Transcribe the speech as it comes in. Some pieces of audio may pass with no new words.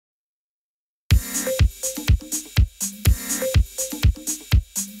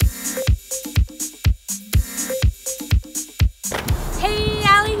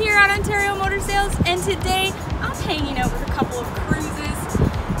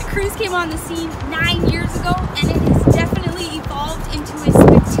Cruze came on the scene 9 years ago, and it has definitely evolved into a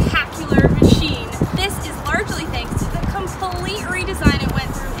spectacular machine. This is largely thanks to the complete redesign it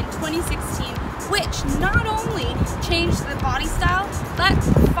went through in 2016, which not only changed the body style, but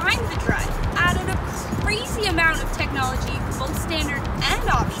refined the drive, added a crazy amount of technology, both standard and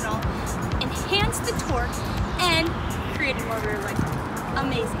optional, enhanced the torque, and created more rear leg room.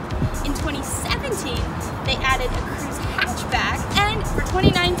 Amazing. In 2017, they added a Cruze hatchback, and for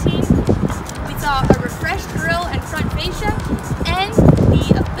 2019, we saw a refreshed grille and front fascia, and the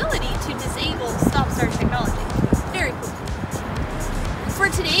ability to disable stop-start technology. Very cool. For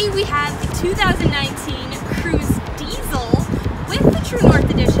today, we have the 2019 Cruze Diesel with the True North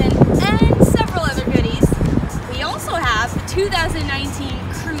Edition and several other goodies. We also have the 2019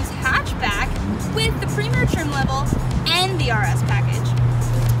 Cruze hatchback with the Premier trim level and the RS package.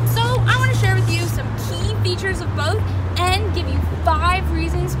 So I want to share with you some key features of both and give you 5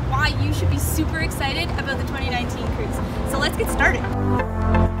 reasons why you should be super excited about the 2019 Cruze. So let's get started.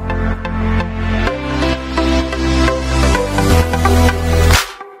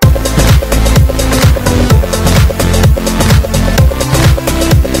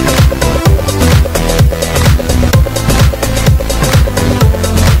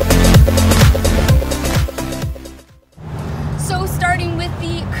 Starting with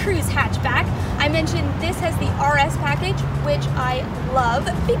the Cruze hatchback, I mentioned this has the RS package, which I love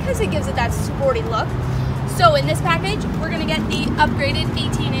because it gives it that sporty look. So in this package, we're going to get the upgraded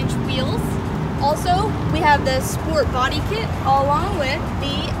 18-inch wheels. Also, we have the sport body kit along with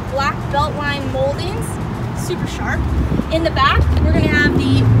the black beltline moldings, super sharp. In the back, we're going to have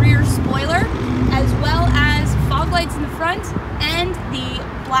the rear spoiler as well as fog lights in the front and the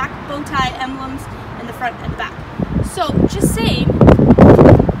black bow tie emblems in the front and the back. So, just saying,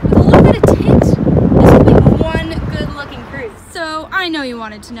 with a little bit of tint, this will be one good-looking Cruze. So, I know you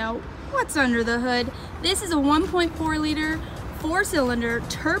wanted to know what's under the hood. This is a 1.4-liter, 4-cylinder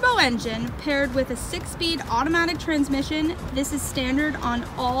turbo engine paired with a 6-speed automatic transmission. This is standard on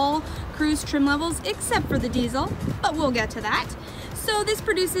all Cruze trim levels except for the diesel, but we'll get to that. So, this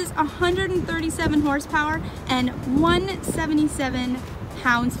produces 137 horsepower and 177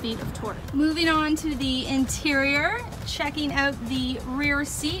 pounds-feet of torque. Moving on to the interior, checking out the rear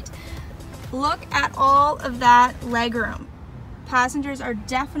seat. Look at all of that legroom. Passengers are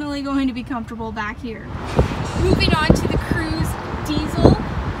definitely going to be comfortable back here. Moving on to the Cruze Diesel,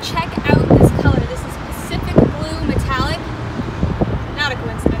 check out this color. This is Pacific Blue Metallic. Not a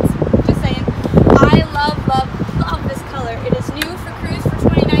coincidence, just saying. I love this color. It is new for Cruze for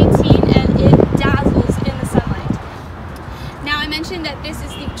 2019 and it dazzles in the sunlight. Now I mentioned that this is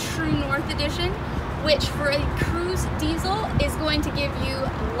the True North Edition, which for a Cruze Diesel is going to give you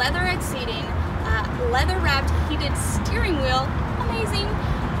leatherette seating, leather-wrapped heated steering wheel, amazing,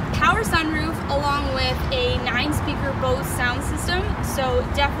 power sunroof, along with a 9-speaker Bose sound system, so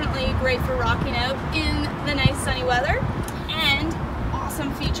definitely great for rocking out in the nice sunny weather. And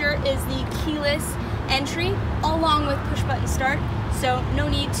awesome feature is the keyless entry, along with push-button start, so no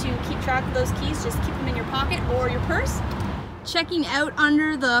need to keep track of those keys, just keep them in your pocket or your purse. Checking out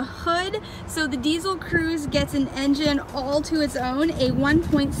under the hood, so the diesel Cruze gets an engine all to its own, a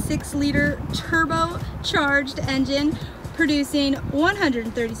 1.6-liter turbocharged engine producing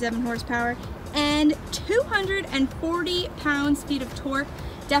 137 horsepower and 240 pounds-feet of torque.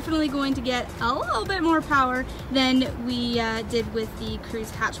 Definitely going to get a little bit more power than we did with the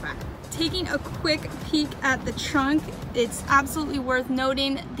Cruze hatchback. Taking a quick peek at the trunk, it's absolutely worth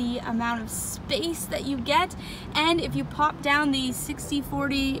noting the amount of space that you get, and if you pop down the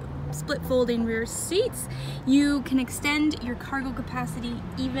 60/40 split folding rear seats, you can extend your cargo capacity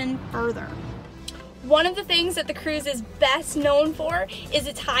even further. One of the things that the Cruze is best known for is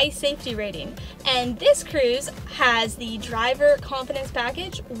its high safety rating, and this Cruze has the Driver Confidence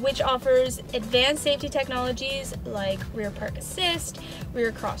Package, which offers advanced safety technologies like rear park assist,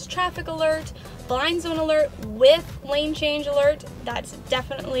 rear cross traffic alert, blind zone alert with lane change alert. That's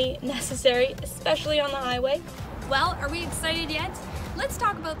definitely necessary, especially on the highway. Well, are we excited yet? Let's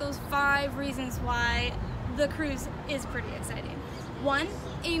talk about those 5 reasons why the Cruze is pretty exciting. 1,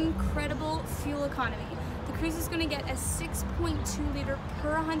 incredible fuel economy. The Cruze is going to get a 6.2 liter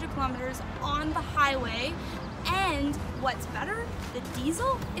per 100 kilometers on the highway, and what's better, the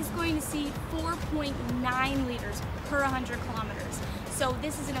diesel is going to see 4.9 liters per 100 kilometers. So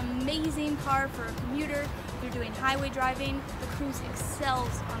this is an amazing car for a commuter. If you're doing highway driving, the Cruze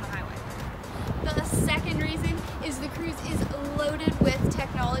excels on the highway. The second reason is the Cruze is loaded with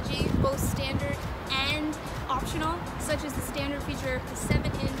technology, both standard and optional, such as the standard feature of the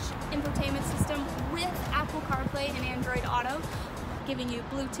 7-inch infotainment system with Apple CarPlay and Android Auto. giving you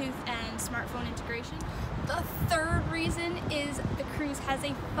Bluetooth and smartphone integration. The third reason is the Cruze has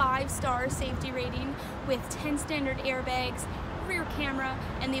a 5-star safety rating with 10 standard airbags, rear camera,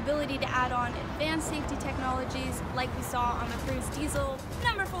 and the ability to add on advanced safety technologies like we saw on the Cruze Diesel.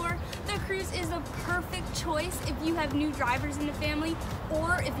 Number 4, the Cruze is the perfect choice if you have new drivers in the family,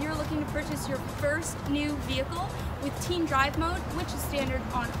 or if you're looking to purchase your first new vehicle. With Teen Drive Mode, which is standard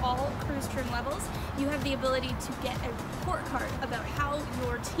on all Cruze trim levels, you have the ability to get a report card about how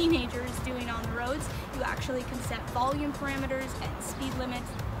your teenager is doing on the roads. You actually can set volume parameters and speed limits.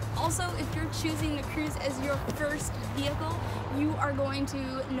 Also, if you're choosing the Cruze as your first vehicle, you are going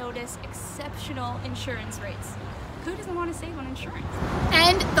to notice exceptional insurance rates. Who doesn't want to save on insurance?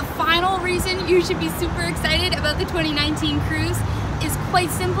 And the final reason you should be super excited about the 2019 Cruze is quite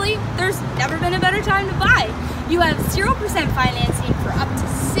simply, there's never been a better time to buy. You have 0% financing for up to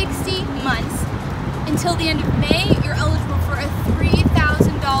 60 months. Until the end of May, you're eligible for a $3,000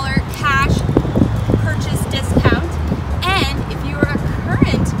 cash purchase discount. And if you are a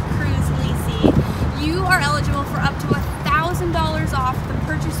current Cruze leasee, you are eligible for up to $1,000 off the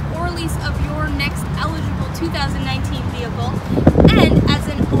purchase or lease of your next eligible 2019 vehicle. And as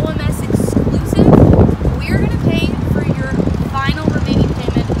an OMS exclusive, we're going to pay for your final remaining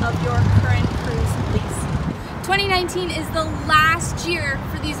payment of your current Cruze lease. 2019 is the last year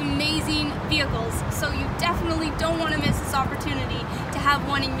for these amazing vehicles, so you definitely don't want to miss this opportunity to have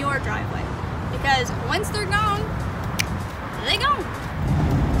one in your driveway, because once they're gone, they're gone.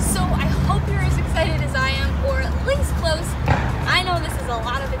 So I hope you're as excited as I am, or at least close. I know this is a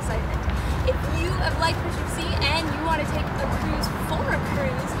lot of excitement. If you have liked what you see and you want to take a Cruze for a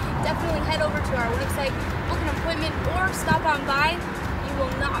Cruze, definitely head over to our website, book an appointment, or stop on by. You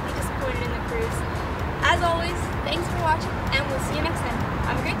will not